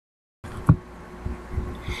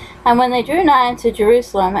And when they drew nigh unto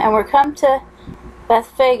Jerusalem, and were come to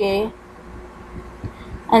Bethphage,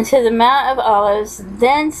 and to the Mount of Olives,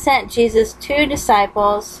 then sent Jesus 2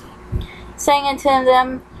 disciples, saying unto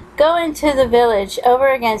them, Go into the village over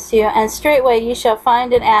against you, and straightway ye shall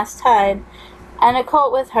find an ass tied, and a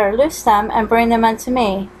colt with her. Loose them, and bring them unto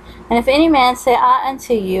me. And if any man say aught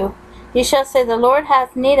unto you, ye shall say, The Lord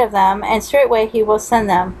hath need of them, and straightway he will send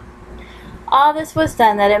them. All this was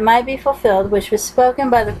done that it might be fulfilled, which was spoken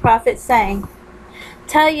by the prophet, saying,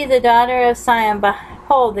 Tell ye the daughter of Zion,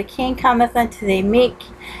 Behold, the king cometh unto thee, meek,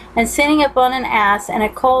 and sitting upon an ass, and a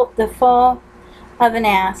colt the foal of an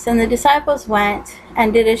ass. And the disciples went,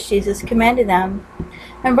 and did as Jesus commanded them,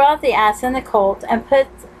 and brought the ass and the colt, and put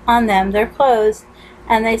on them their clothes,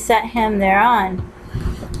 and they set him thereon.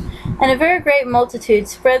 And a very great multitude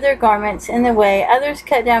spread their garments in the way. Others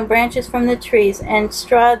cut down branches from the trees, and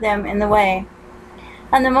strawed them in the way.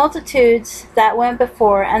 And the multitudes that went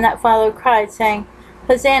before and that followed cried, saying,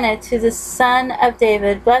 Hosanna to the Son of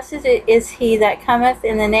David. Blessed is he that cometh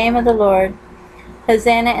in the name of the Lord.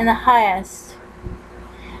 Hosanna in the highest.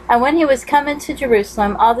 And when he was come into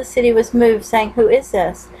Jerusalem, all the city was moved, saying, Who is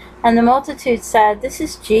this? And the multitude said, This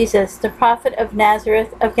is Jesus, the prophet of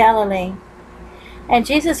Nazareth of Galilee. And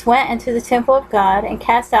Jesus went into the temple of God, and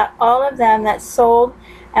cast out all of them that sold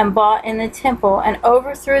and bought in the temple, and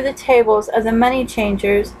overthrew the tables of the money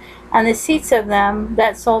changers, and the seats of them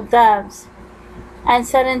that sold doves. And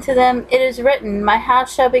said unto them, It is written, My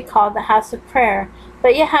house shall be called the house of prayer,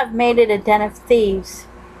 but ye have made it a den of thieves.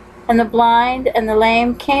 And the blind and the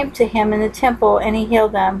lame came to him in the temple, and he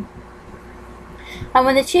healed them. And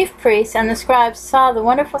when the chief priests and the scribes saw the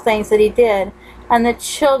wonderful things that he did, and the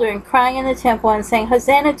children crying in the temple, and saying,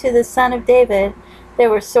 Hosanna to the Son of David, they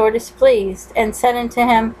were sore displeased, and said unto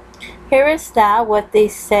him, Hearest thou what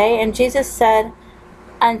these say? And Jesus said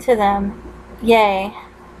unto them, Yea,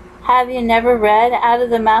 have you never read, Out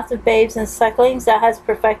of the mouth of babes and sucklings thou hast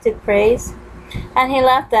perfected praise? And he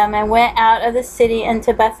left them, and went out of the city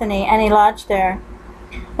into Bethany, and he lodged there.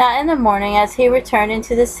 Now in the morning, as he returned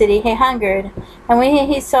into the city, he hungered. And when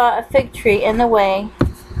he saw a fig tree in the way,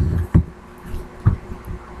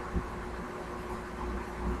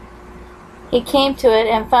 he came to it,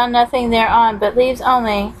 and found nothing thereon but leaves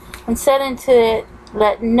only, and said unto it,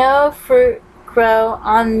 Let no fruit grow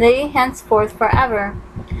on thee henceforth forever.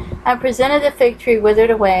 And presented the fig tree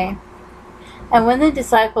withered away. And when the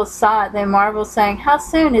disciples saw it, they marveled, saying, How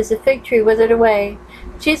soon is the fig tree withered away?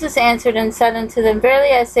 Jesus answered and said unto them,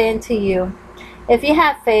 Verily I say unto you, if ye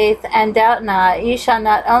have faith, and doubt not, ye shall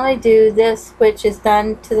not only do this which is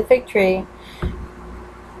done to the fig tree,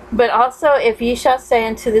 but also if ye shall say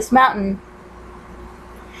unto this mountain,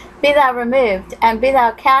 Be thou removed, and be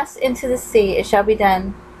thou cast into the sea, it shall be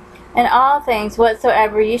done. And all things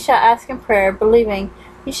whatsoever ye shall ask in prayer, believing,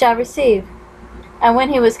 ye shall receive. And when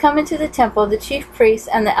he was come into the temple, the chief priests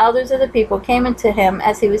and the elders of the people came unto him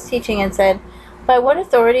as he was teaching, and said, By what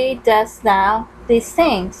authority dost thou these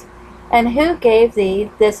things? And who gave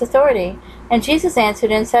thee this authority? And Jesus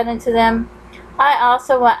answered and said unto them, I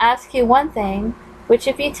also will ask you one thing, which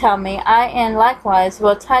if ye tell me, I and likewise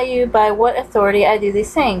will tell you by what authority I do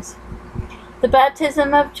these things. The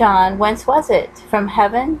baptism of John, whence was it? From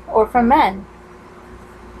heaven, or from men?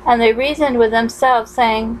 And they reasoned with themselves,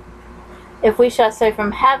 saying, If we shall say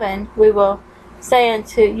from heaven, we will say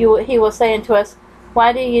unto you, he will say unto us,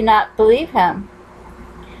 Why do ye not believe him?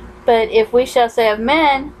 But if we shall say of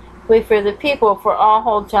men, we fear the people, for all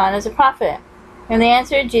hold John as a prophet. And they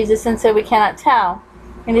answered Jesus and said, We cannot tell.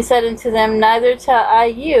 And he said unto them, Neither tell I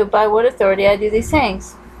you by what authority I do these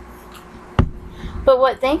things. But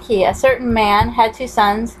what think ye? A certain man had 2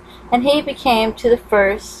 sons, and he came to the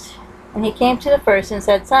first and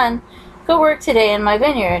said, Son, go work today in my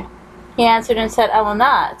vineyard. He answered and said, I will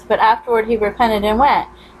not. But afterward he repented and went.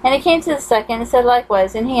 And he came to the second and said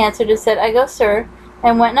likewise. And he answered and said, I go, sir,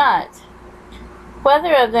 and went not.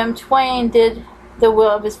 Whether of them twain did the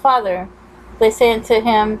will of his father? They say unto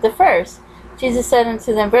him, the first. Jesus said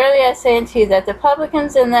unto them, Verily I say unto you, that the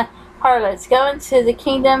publicans and the harlots go into the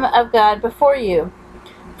kingdom of God before you.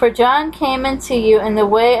 For John came unto you in the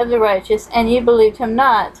way of the righteous, and ye believed him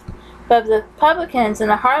not. But the publicans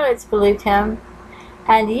and the harlots believed him.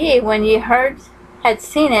 And ye, when ye had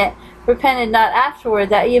seen it, repented not afterward,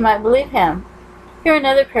 that ye might believe him. Hear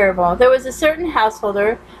another parable. There was a certain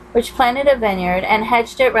householder which planted a vineyard, and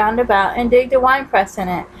hedged it round about, and digged a winepress in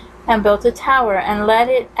it, and built a tower, and let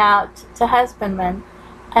it out to husbandmen,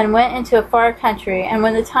 and went into a far country. And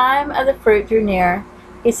when the time of the fruit drew near,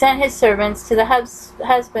 he sent his servants to the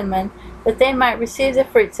husbandmen, that they might receive the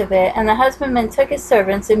fruits of it. And the husbandmen took his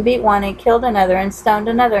servants, and beat one, and killed another, and stoned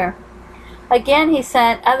another. Again he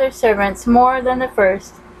sent other servants more than the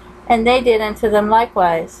first, and they did unto them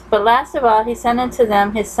likewise. But last of all he sent unto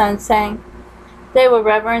them his son, saying, They will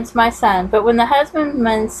reverence my son. But when the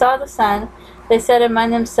husbandmen saw the son, they said among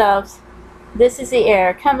themselves, This is the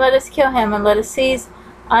heir. Come, let us kill him, and let us seize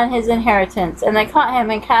on his inheritance. And they caught him,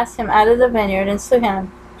 and cast him out of the vineyard, and slew him.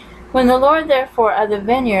 When the Lord therefore of the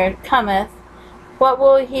vineyard cometh, what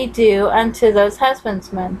will he do unto those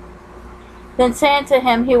husbandmen? Then say unto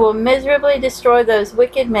him, He will miserably destroy those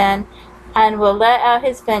wicked men, and will let out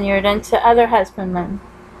his vineyard unto other husbandmen,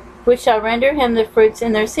 which shall render him the fruits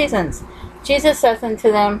in their seasons. Jesus saith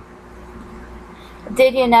unto them,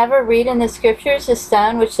 Did ye never read in the Scriptures, the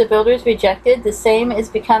stone which the builders rejected, the same is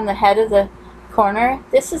become the head of the corner?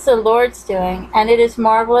 This is the Lord's doing, and it is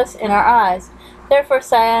marvelous in our eyes. Therefore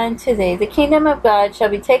say I unto thee, the kingdom of God shall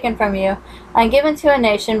be taken from you, and given to a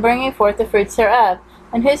nation, bringing forth the fruits thereof.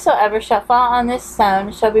 And whosoever shall fall on this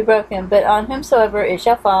stone shall be broken, but on whomsoever it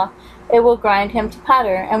shall fall, it will grind him to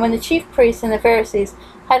powder. And when the chief priests and the Pharisees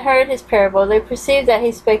had heard his parable, they perceived that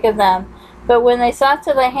he spake of them. But when they sought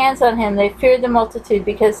to lay hands on him, they feared the multitude,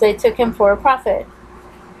 because they took him for a prophet.